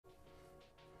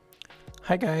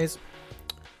Hi guys,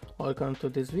 welcome to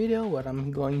this video where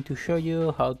I'm going to show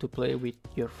you how to play with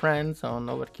your friends on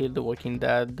Overkill The Walking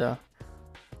Dead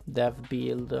dev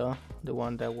build, the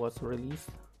one that was released.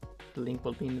 The link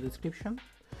will be in the description.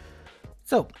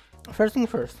 So first thing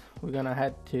first, we're gonna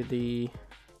head to the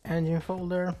engine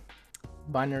folder,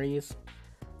 binaries,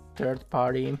 third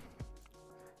party,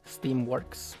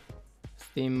 Steamworks,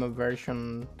 Steam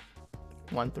version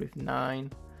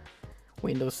 139,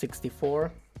 Windows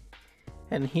 64.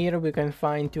 And here we can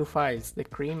find two files, the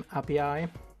Cream API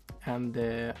and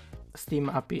the Steam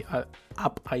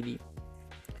AppID.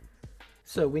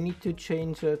 So we need to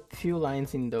change a few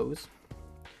lines in those,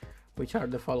 which are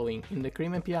the following. In the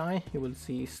Cream API, you will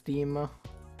see Steam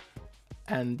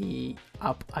and the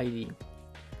AppID.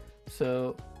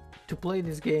 So to play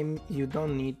this game, you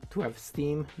don't need to have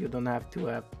Steam, you don't have to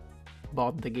have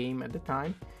bought the game at the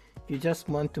time. You just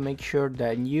want to make sure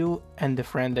that you and the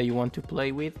friend that you want to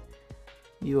play with,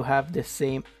 you have the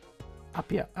same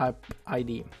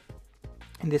AppID.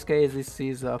 In this case, this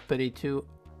is a 32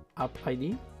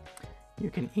 AppID.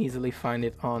 You can easily find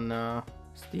it on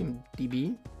SteamDB.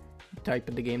 You type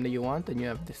the game that you want and you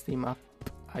have the Steam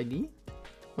AppID.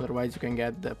 Otherwise, you can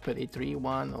get the 33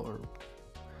 one or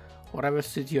whatever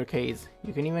suits your case.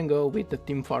 You can even go with the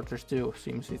Teamfortress too,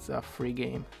 since it's a free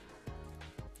game.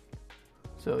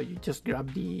 So you just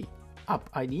grab the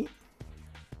AppID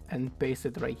and paste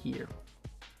it right here.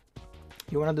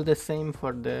 You want to do the same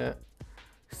for the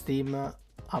Steam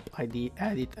AppID,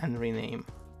 edit and rename.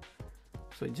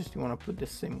 So you want to put the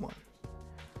same one.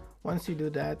 Once you do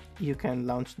that, you can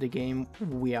launch the game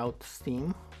without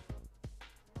Steam.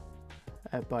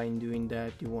 By doing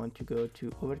that, you want to go to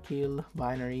Overkill,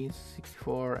 Binaries,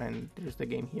 64, and there's the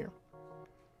game here.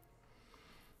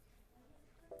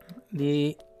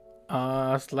 The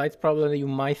slight problem that you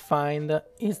might find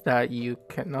is that you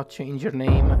cannot change your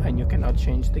name and you cannot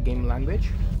change the game language.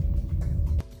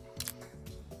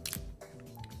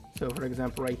 So for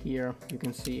example, right here you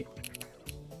can see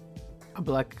a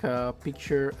black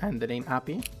picture and the name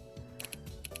API,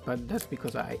 but that's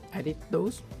because I edit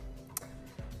those.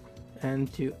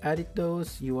 And to edit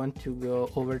those, you want to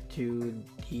go over to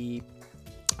the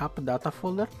app data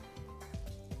folder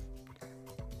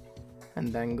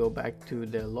and then go back to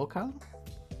the local.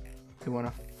 You want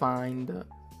to find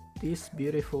this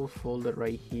beautiful folder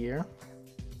right here.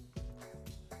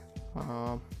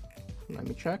 Let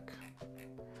me check.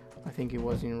 I think it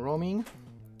was in roaming.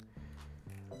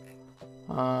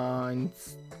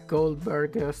 It's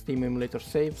Goldberg Steam Emulator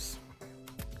Saves,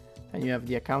 and you have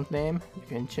the account name. You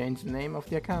can change the name of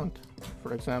the account.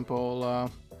 For example,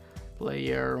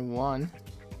 player 1.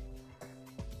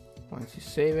 Once you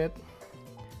save it,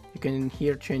 you can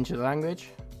here change the language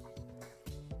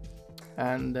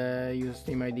and use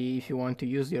Steam ID if you want to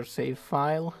use your save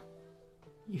file.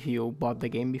 If you bought the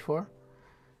game before,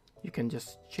 you can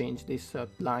just change this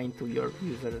line to your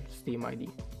user Steam ID.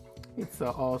 It's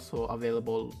also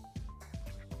available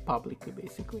publicly,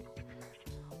 basically.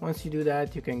 Once you do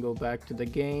that, you can go back to the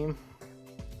game.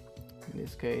 In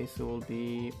this case, it will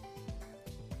be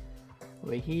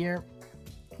over here,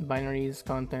 binaries,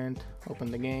 content,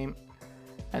 open the game,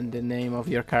 and the name of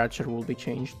your character will be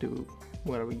changed to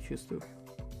whatever you choose to.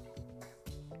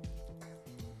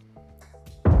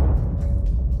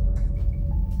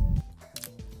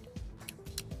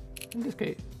 In this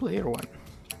case, player 1.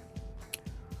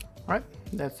 Alright,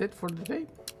 that's it for today.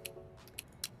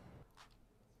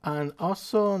 And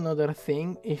also another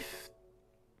thing,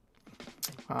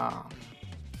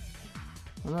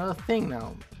 another thing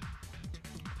now,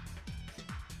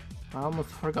 I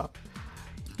almost forgot.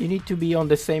 You need to be on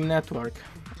the same network,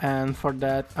 and for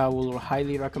that I will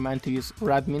highly recommend to use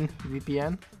Radmin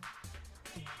VPN.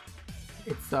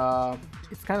 It's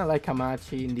kind of like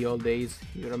Hamachi in the old days.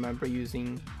 You remember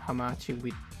using Hamachi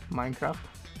with Minecraft?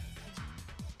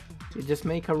 You just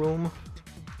make a room,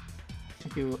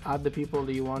 you add the people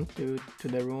that you want to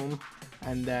the room,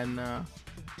 and then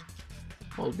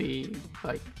will be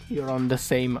like you're on the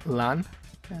same LAN,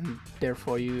 and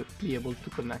therefore you be able to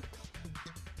connect.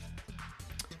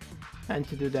 And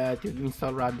to do that, you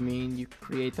install Radmin, you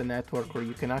create a network, or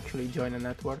you can actually join a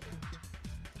network.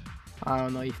 I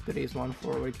don't know if there is one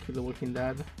for Overkill The Walking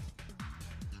Dead.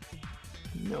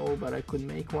 No, but I could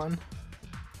make one.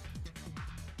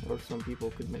 Or some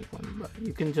people could make one, but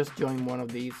you can just join one of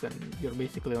these and you're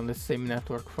basically on the same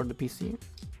network for the PC.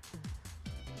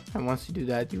 And once you do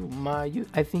that,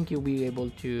 I think you'll be able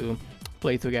to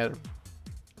play together.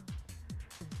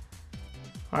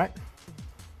 Alright,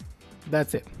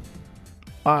 that's it.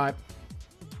 Bye.